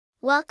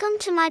Welcome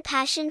to my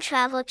Passion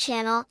Travel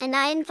channel, and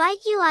I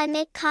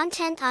make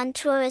content on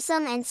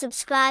tourism, and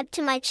subscribe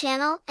to my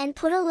channel and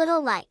put a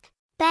little like.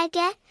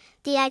 Baguette,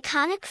 the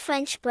iconic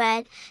French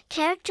bread,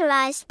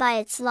 characterized by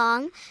its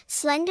long,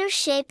 slender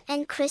shape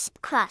and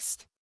crisp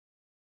crust.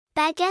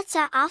 Baguettes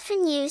are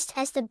often used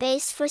as the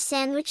base for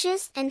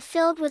sandwiches and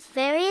filled with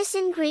various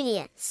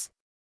ingredients.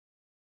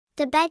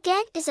 The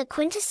baguette is a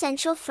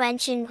quintessential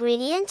French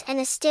ingredient and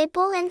a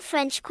staple in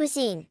French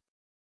cuisine.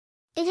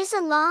 It is a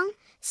long,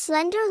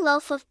 slender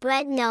loaf of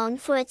bread known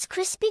for its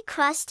crispy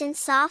crust and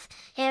soft,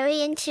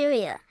 airy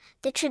interior.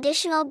 The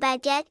traditional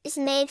baguette is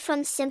made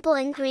from simple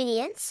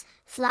ingredients: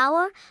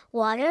 flour,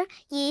 water,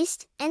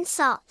 yeast, and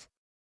salt.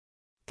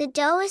 The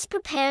dough is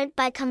prepared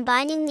by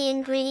combining the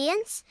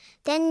ingredients,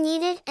 then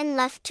kneaded and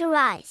left to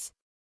rise.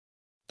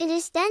 It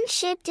is then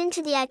shaped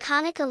into the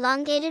iconic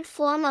elongated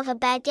form of a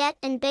baguette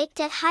and baked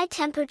at high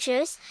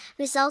temperatures,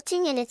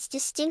 resulting in its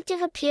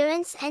distinctive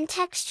appearance and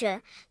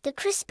texture. The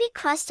crispy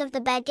crust of the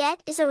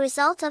baguette is a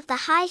result of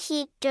the high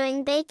heat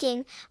during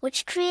baking,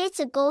 which creates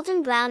a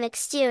golden brown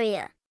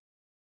exterior.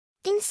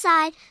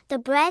 Inside, the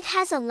bread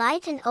has a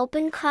light and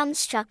open crumb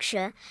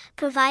structure,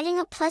 providing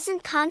a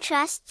pleasant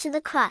contrast to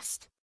the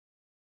crust.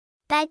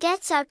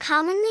 Baguettes are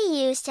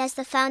commonly used as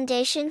the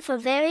foundation for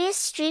various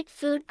street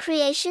food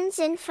creations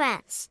in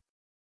France.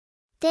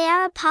 They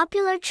are a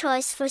popular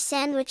choice for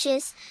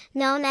sandwiches,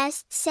 known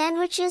as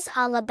sandwiches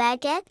à la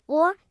baguette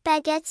or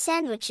baguette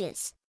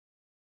sandwiches.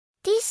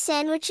 These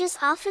sandwiches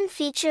often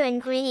feature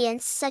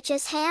ingredients such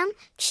as ham,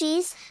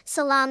 cheese,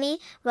 salami,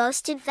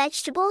 roasted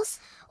vegetables,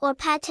 or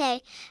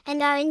pâtés,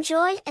 and are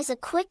enjoyed as a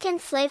quick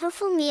and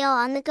flavorful meal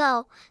on the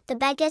go. The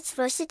baguette's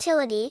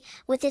versatility,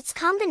 with its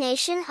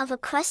combination of a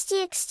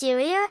crusty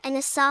exterior and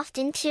a soft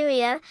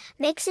interior,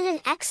 makes it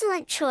an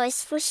excellent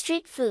choice for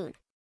street food.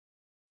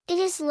 It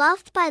is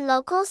loved by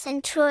locals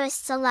and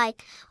tourists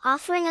alike,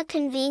 offering a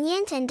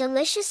convenient and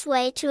delicious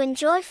way to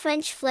enjoy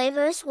French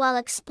flavors while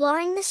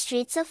exploring the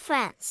streets of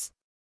France.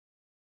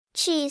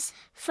 Cheese.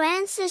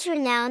 France is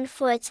renowned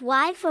for its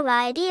wide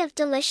variety of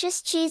delicious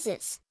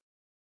cheeses.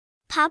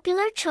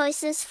 Popular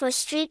choices for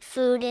street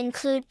food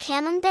include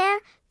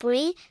Camembert,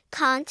 Brie,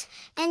 Comté,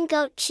 and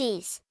goat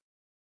cheese.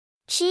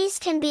 Cheese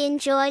can be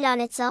enjoyed on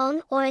its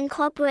own or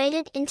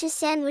incorporated into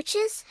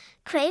sandwiches,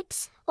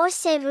 crepes, or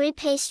savory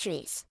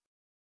pastries.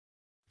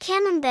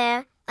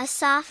 Camembert, a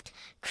soft,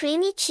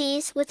 creamy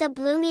cheese with a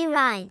bloomy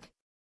rind.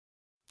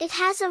 It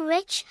has a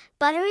rich,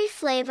 buttery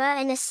flavor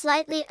and a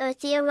slightly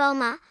earthy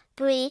aroma.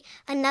 Brie,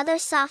 another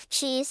soft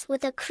cheese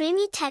with a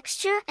creamy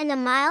texture and a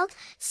mild,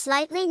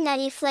 slightly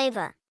nutty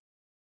flavor.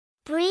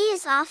 Brie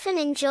is often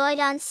enjoyed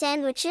on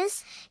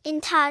sandwiches,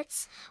 in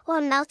tarts,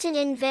 or melted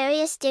in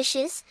various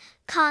dishes.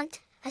 Comté,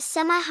 a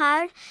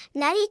semi-hard,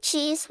 nutty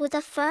cheese with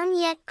a firm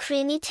yet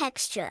creamy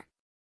texture.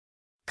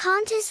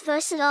 Comté is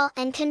versatile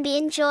and can be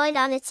enjoyed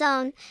on its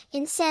own,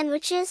 in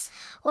sandwiches,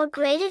 or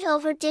grated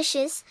over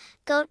dishes.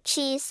 Goat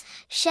cheese.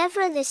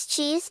 Chèvre. This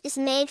cheese is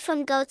made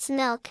from goat's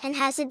milk and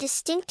has a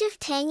distinctive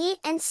tangy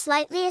and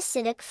slightly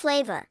acidic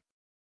flavor.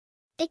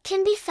 It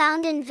can be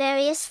found in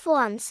various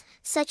forms,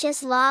 such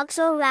as logs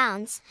or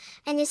rounds,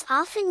 and is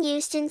often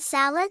used in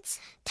salads,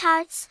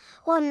 tarts,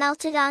 or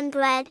melted on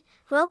bread.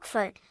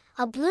 Roquefort,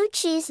 a blue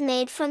cheese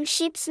made from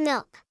sheep's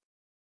milk.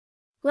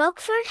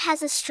 Roquefort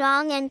has a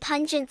strong and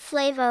pungent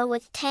flavor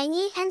with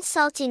tangy and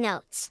salty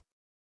notes.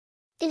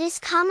 It is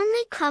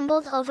commonly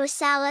crumbled over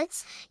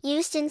salads,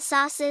 used in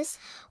sauces,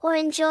 or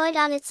enjoyed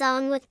on its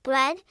own with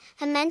bread.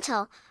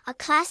 Emmental, a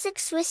classic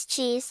Swiss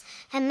cheese.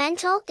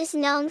 Emmental is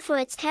known for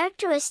its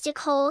characteristic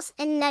holes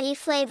and nutty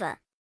flavor.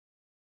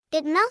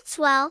 It melts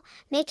well,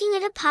 making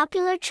it a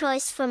popular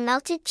choice for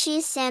melted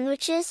cheese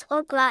sandwiches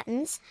or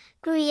gratins.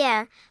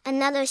 Gruyère,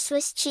 another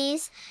Swiss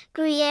cheese.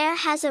 Gruyère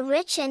has a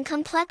rich and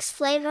complex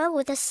flavor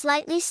with a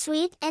slightly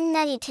sweet and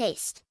nutty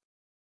taste.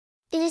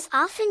 It is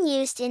often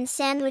used in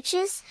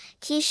sandwiches,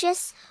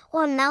 quiches,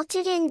 or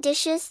melted in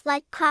dishes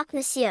like croque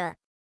monsieur.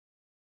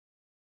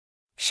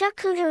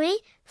 Charcuterie.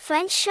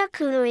 French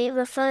charcuterie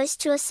refers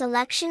to a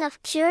selection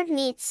of cured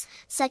meats,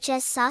 such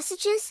as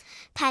sausages,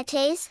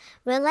 pâtés,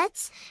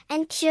 rillettes,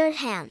 and cured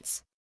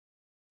hams.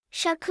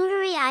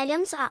 Charcuterie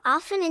items are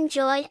often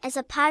enjoyed as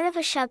a part of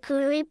a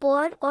charcuterie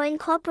board or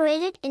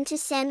incorporated into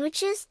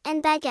sandwiches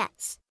and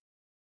baguettes.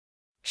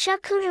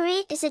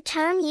 Charcuterie is a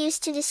term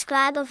used to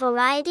describe a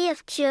variety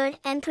of cured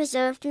and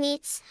preserved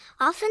meats,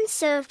 often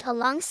served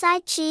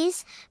alongside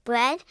cheese,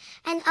 bread,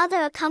 and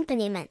other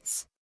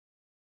accompaniments.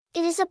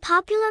 It is a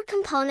popular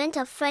component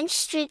of French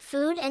street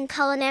food and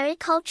culinary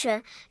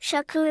culture.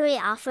 Charcuterie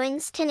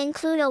offerings can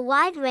include a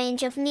wide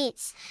range of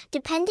meats,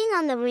 depending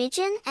on the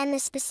region and the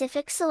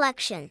specific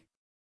selection.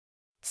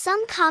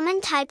 Some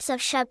common types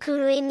of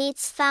charcuterie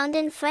meats found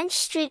in French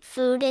street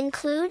food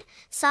include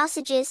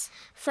sausages.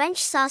 French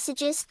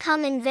sausages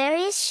come in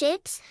various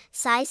shapes,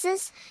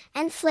 sizes,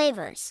 and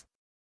flavors.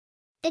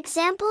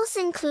 Examples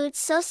include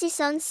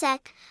saucisson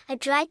sec, a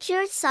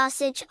dry-cured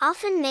sausage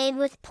often made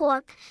with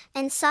pork,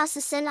 and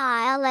saucisson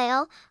à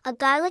l'ail, a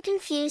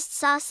garlic-infused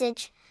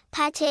sausage.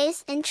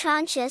 Pâtés and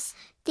tranches,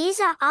 These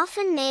are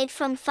often made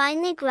from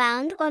finely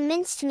ground or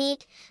minced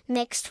meat,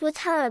 mixed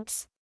with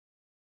herbs,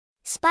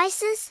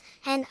 spices,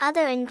 and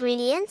other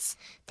ingredients,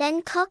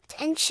 then cooked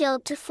and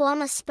chilled to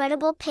form a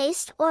spreadable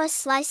paste or a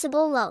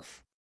sliceable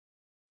loaf.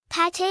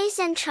 Pâtés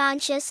and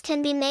tranches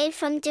can be made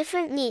from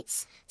different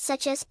meats,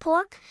 such as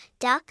pork,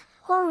 duck,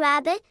 or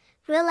rabbit.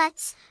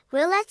 Rillettes.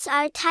 Rillettes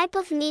are a type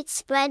of meat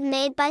spread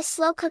made by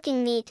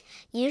slow-cooking meat,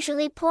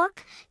 usually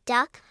pork,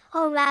 duck,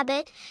 or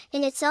rabbit,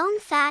 in its own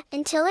fat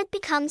until it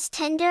becomes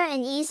tender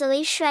and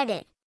easily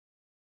shredded.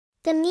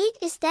 The meat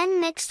is then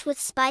mixed with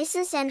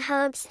spices and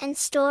herbs and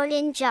stored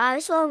in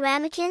jars or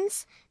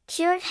ramekins.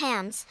 Cured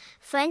hams.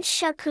 French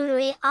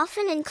charcuterie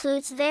often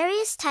includes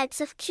various types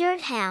of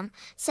cured ham,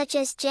 such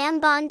as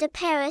jambon de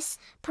Paris,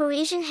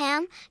 Parisian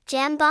ham,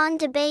 jambon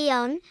de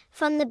Bayonne,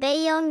 from the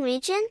Bayonne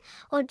region,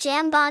 or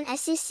jambon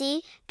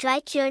sec, dry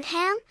cured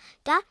ham.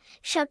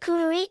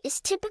 Charcuterie is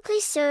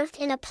typically served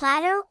in a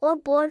platter or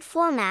board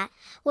format,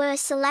 where a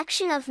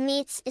selection of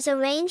meats is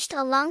arranged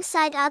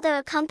alongside other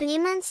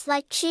accompaniments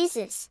like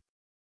cheeses,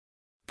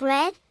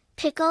 bread,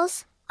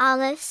 pickles,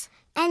 olives,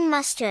 and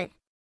mustard.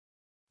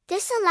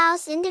 This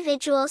allows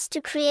individuals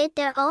to create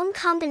their own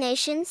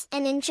combinations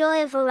and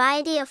enjoy a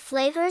variety of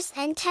flavors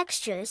and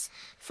textures.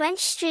 French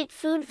street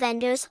food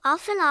vendors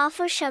often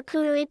offer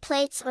charcuterie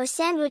plates or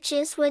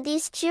sandwiches where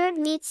these cured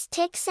meats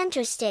take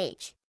center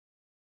stage.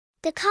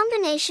 The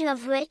combination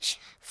of rich,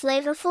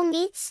 flavorful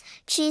meats,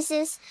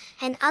 cheeses,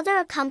 and other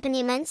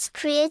accompaniments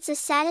creates a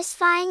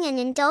satisfying and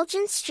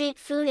indulgent street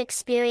food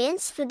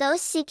experience for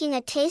those seeking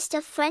a taste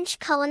of French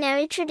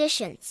culinary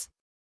traditions.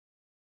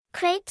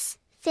 Crepes.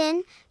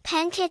 Thin,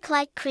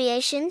 pancake-like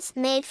creations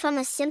made from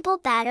a simple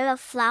batter of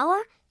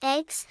flour,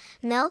 eggs,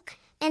 milk,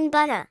 and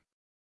butter.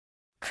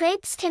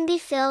 Crepes can be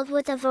filled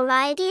with a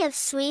variety of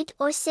sweet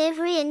or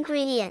savory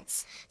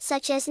ingredients,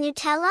 such as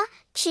Nutella,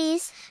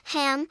 cheese,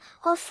 ham,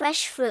 or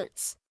fresh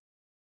fruits.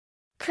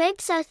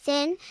 Crepes are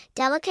thin,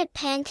 delicate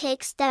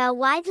pancakes that are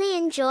widely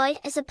enjoyed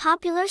as a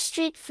popular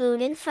street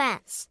food in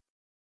France.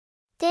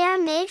 They are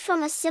made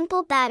from a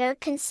simple batter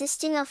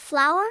consisting of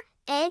flour,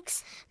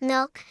 eggs,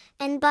 milk,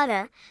 and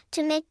butter.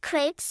 To make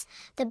crepes,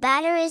 the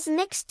batter is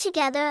mixed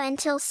together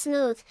until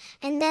smooth,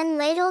 and then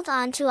ladled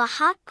onto a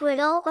hot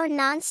griddle or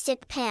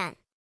non-stick pan.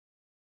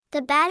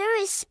 The batter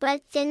is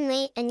spread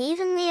thinly and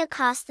evenly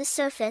across the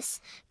surface,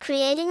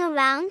 creating a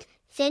round,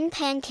 thin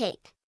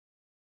pancake.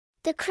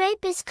 The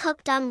crepe is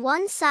cooked on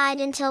one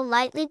side until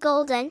lightly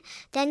golden,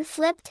 then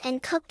flipped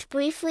and cooked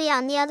briefly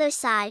on the other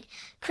side.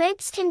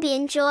 Crepes can be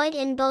enjoyed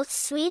in both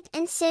sweet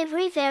and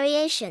savory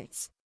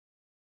variations.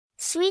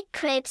 Sweet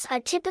crepes are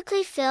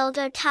typically filled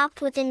or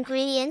topped with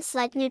ingredients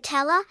like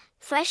Nutella,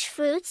 fresh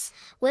fruits,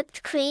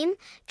 whipped cream,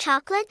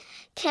 chocolate,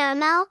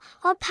 caramel,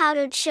 or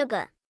powdered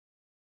sugar.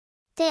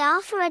 They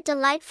offer a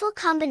delightful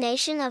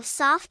combination of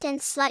soft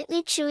and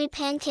slightly chewy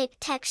pancake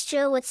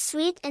texture with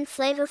sweet and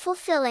flavorful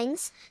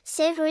fillings.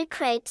 Savory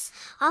crepes,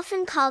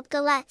 often called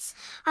galettes,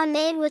 are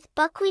made with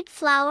buckwheat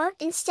flour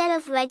instead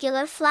of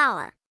regular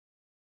flour.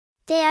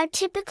 They are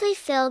typically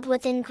filled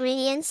with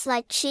ingredients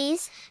like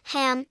cheese,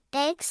 ham,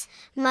 eggs,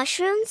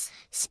 mushrooms,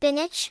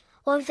 spinach,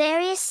 or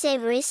various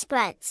savory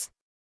spreads.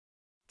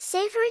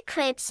 Savory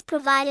crepes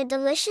provide a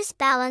delicious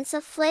balance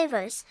of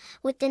flavors,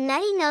 with the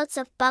nutty notes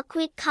of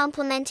buckwheat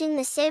complementing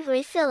the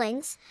savory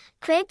fillings.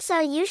 Crepes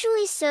are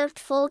usually served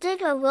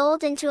folded or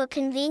rolled into a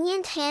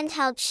convenient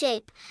handheld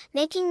shape,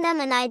 making them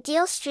an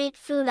ideal street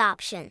food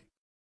option.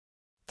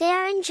 They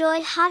are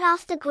enjoyed hot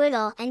off the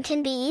griddle and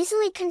can be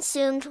easily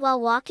consumed while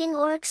walking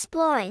or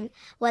exploring.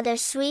 Whether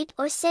sweet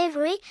or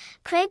savory,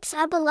 crepes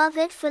are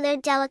beloved for their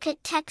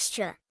delicate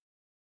texture,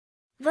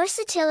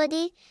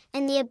 versatility,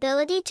 and the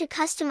ability to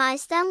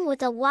customize them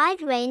with a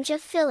wide range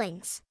of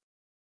fillings.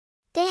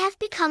 They have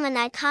become an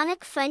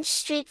iconic French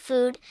street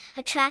food,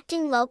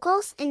 attracting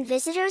locals and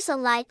visitors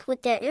alike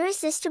with their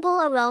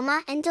irresistible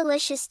aroma and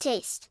delicious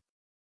taste.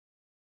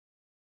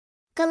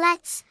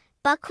 Galettes.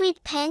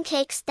 Buckwheat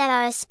pancakes that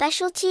are a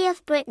specialty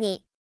of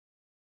Brittany.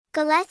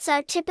 Galettes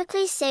are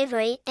typically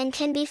savory and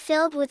can be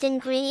filled with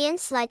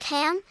ingredients like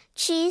ham,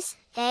 cheese,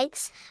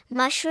 eggs,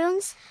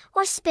 mushrooms,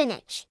 or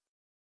spinach.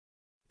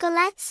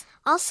 Galettes,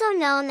 also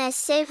known as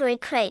savory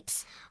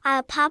crepes, are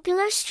a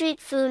popular street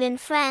food in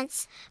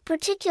France,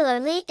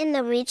 particularly in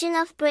the region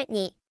of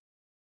Brittany.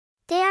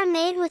 They are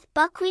made with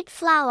buckwheat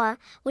flour,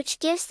 which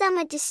gives them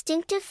a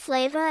distinctive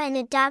flavor and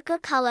a darker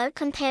color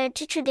compared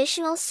to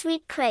traditional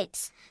sweet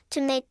crepes.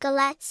 To make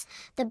galettes,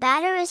 the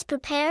batter is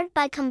prepared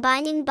by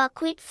combining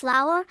buckwheat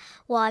flour,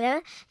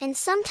 water, and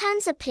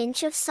sometimes a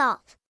pinch of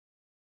salt.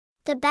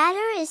 The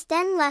batter is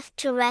then left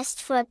to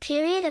rest for a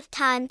period of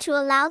time to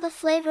allow the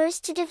flavors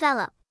to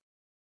develop.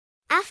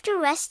 After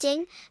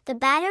resting, the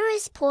batter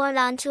is poured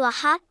onto a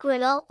hot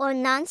griddle or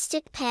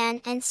non-stick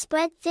pan and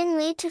spread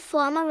thinly to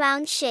form a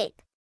round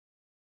shape.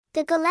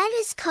 The galette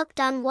is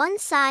cooked on one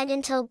side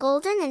until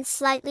golden and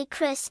slightly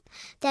crisp,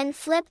 then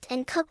flipped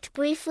and cooked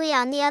briefly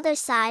on the other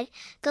side.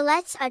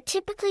 Galettes are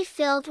typically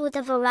filled with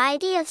a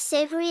variety of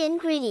savory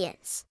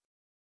ingredients.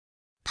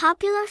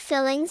 Popular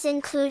fillings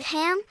include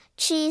ham,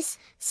 cheese,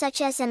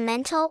 such as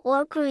emmental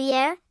or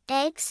Gruyere,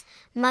 eggs,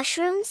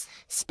 mushrooms,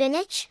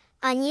 spinach,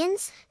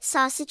 onions,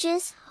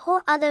 sausages,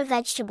 or other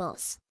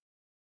vegetables.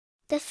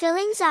 The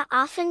fillings are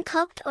often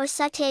cooked or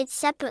sautéed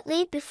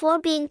separately before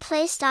being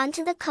placed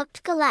onto the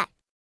cooked galette.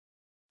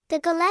 The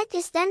galette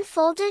is then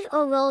folded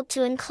or rolled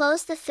to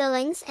enclose the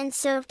fillings and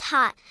served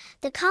hot.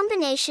 The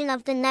combination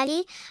of the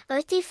nutty,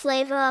 earthy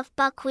flavor of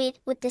buckwheat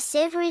with the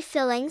savory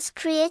fillings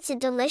creates a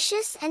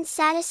delicious and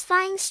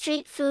satisfying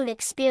street food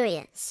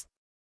experience.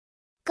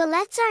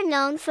 Galettes are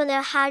known for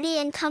their hearty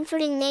and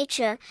comforting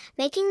nature,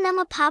 making them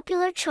a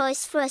popular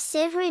choice for a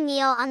savory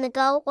meal on the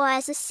go or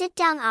as a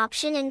sit-down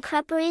option in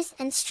creperies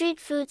and street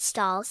food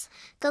stalls.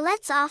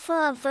 Galettes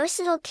offer a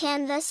versatile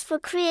canvas for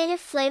creative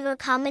flavor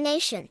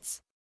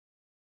combinations,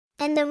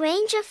 and the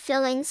range of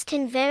fillings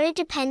can vary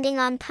depending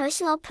on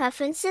personal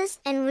preferences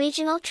and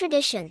regional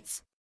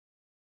traditions.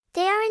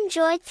 They are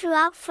enjoyed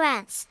throughout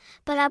France,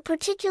 but are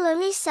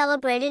particularly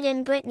celebrated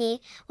in Brittany,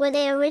 where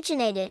they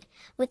originated,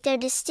 with their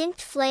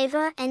distinct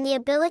flavor and the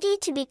ability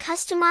to be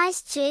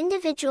customized to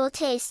individual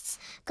tastes.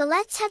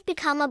 Galettes have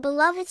become a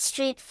beloved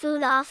street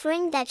food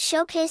offering that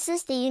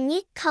showcases the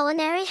unique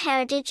culinary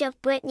heritage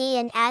of Brittany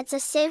and adds a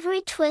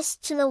savory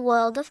twist to the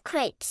world of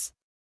crepes.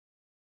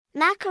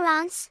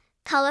 Macarons,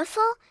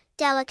 colorful,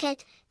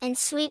 delicate, and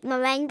sweet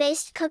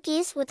meringue-based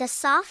cookies with a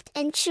soft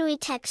and chewy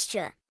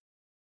texture.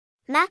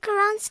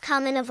 Macarons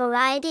come in a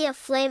variety of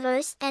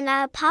flavors and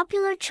are a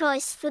popular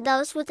choice for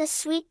those with a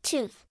sweet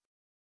tooth.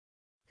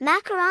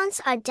 Macarons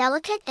are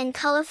delicate and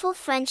colorful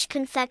French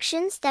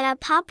confections that are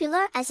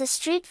popular as a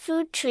street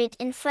food treat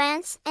in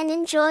France and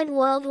enjoyed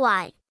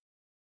worldwide.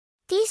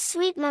 These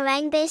sweet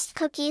meringue-based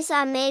cookies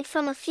are made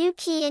from a few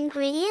key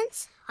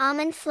ingredients: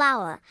 almond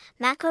flour.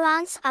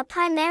 Macarons are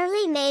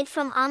primarily made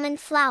from almond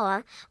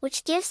flour,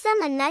 which gives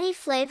them a nutty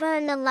flavor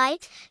and a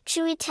light,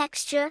 chewy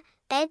texture.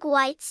 Egg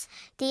whites.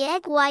 The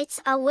egg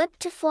whites are whipped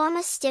to form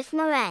a stiff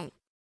meringue.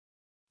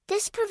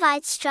 This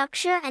provides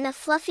structure and a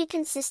fluffy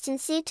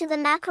consistency to the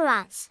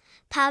macarons.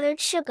 Powdered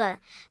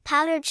sugar.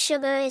 Powdered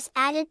sugar is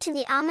added to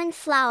the almond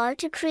flour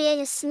to create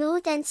a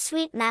smooth and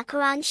sweet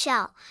macaron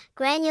shell.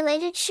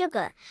 Granulated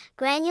sugar.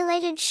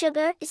 Granulated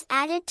sugar is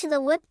added to the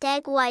whipped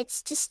egg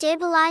whites to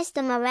stabilize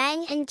the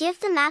meringue and give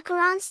the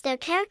macarons their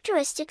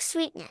characteristic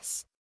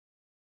sweetness.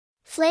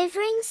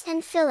 Flavorings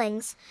and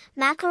fillings.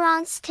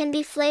 Macarons can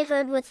be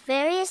flavored with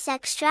various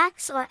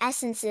extracts or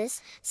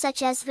essences,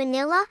 such as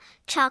vanilla,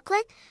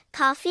 chocolate,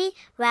 coffee,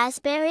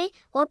 raspberry,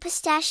 or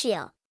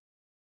pistachio.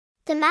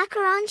 The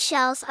macaron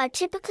shells are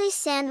typically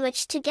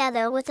sandwiched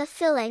together with a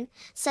filling,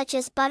 such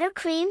as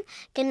buttercream,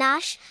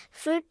 ganache,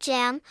 fruit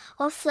jam,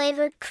 or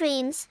flavored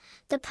creams.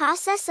 The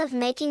process of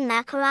making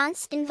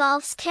macarons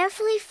involves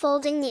carefully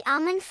folding the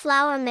almond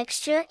flour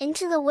mixture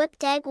into the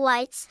whipped egg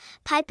whites,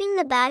 piping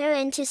the batter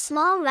into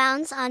small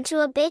rounds onto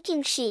a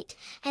baking sheet,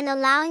 and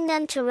allowing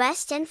them to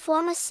rest and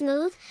form a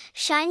smooth,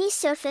 shiny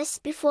surface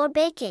before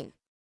baking.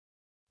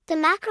 The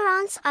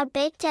macarons are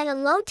baked at a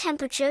low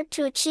temperature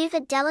to achieve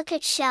a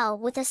delicate shell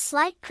with a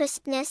slight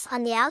crispness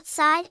on the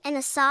outside and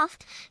a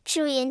soft,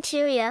 chewy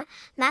interior.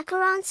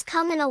 Macarons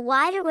come in a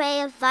wide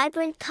array of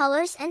vibrant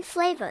colors and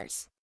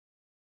flavors,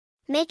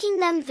 making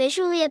them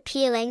visually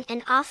appealing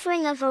and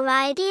offering a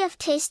variety of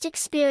taste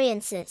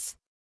experiences.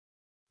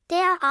 They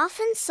are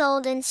often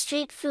sold in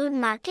street food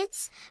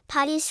markets,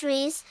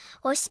 pâtisseries,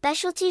 or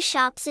specialty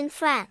shops in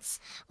France,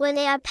 where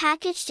they are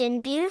packaged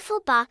in beautiful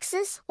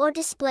boxes or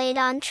displayed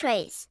on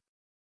trays.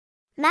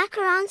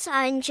 Macarons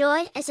are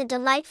enjoyed as a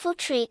delightful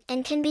treat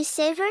and can be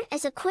savored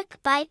as a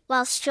quick bite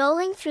while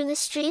strolling through the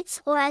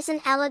streets or as an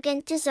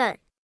elegant dessert.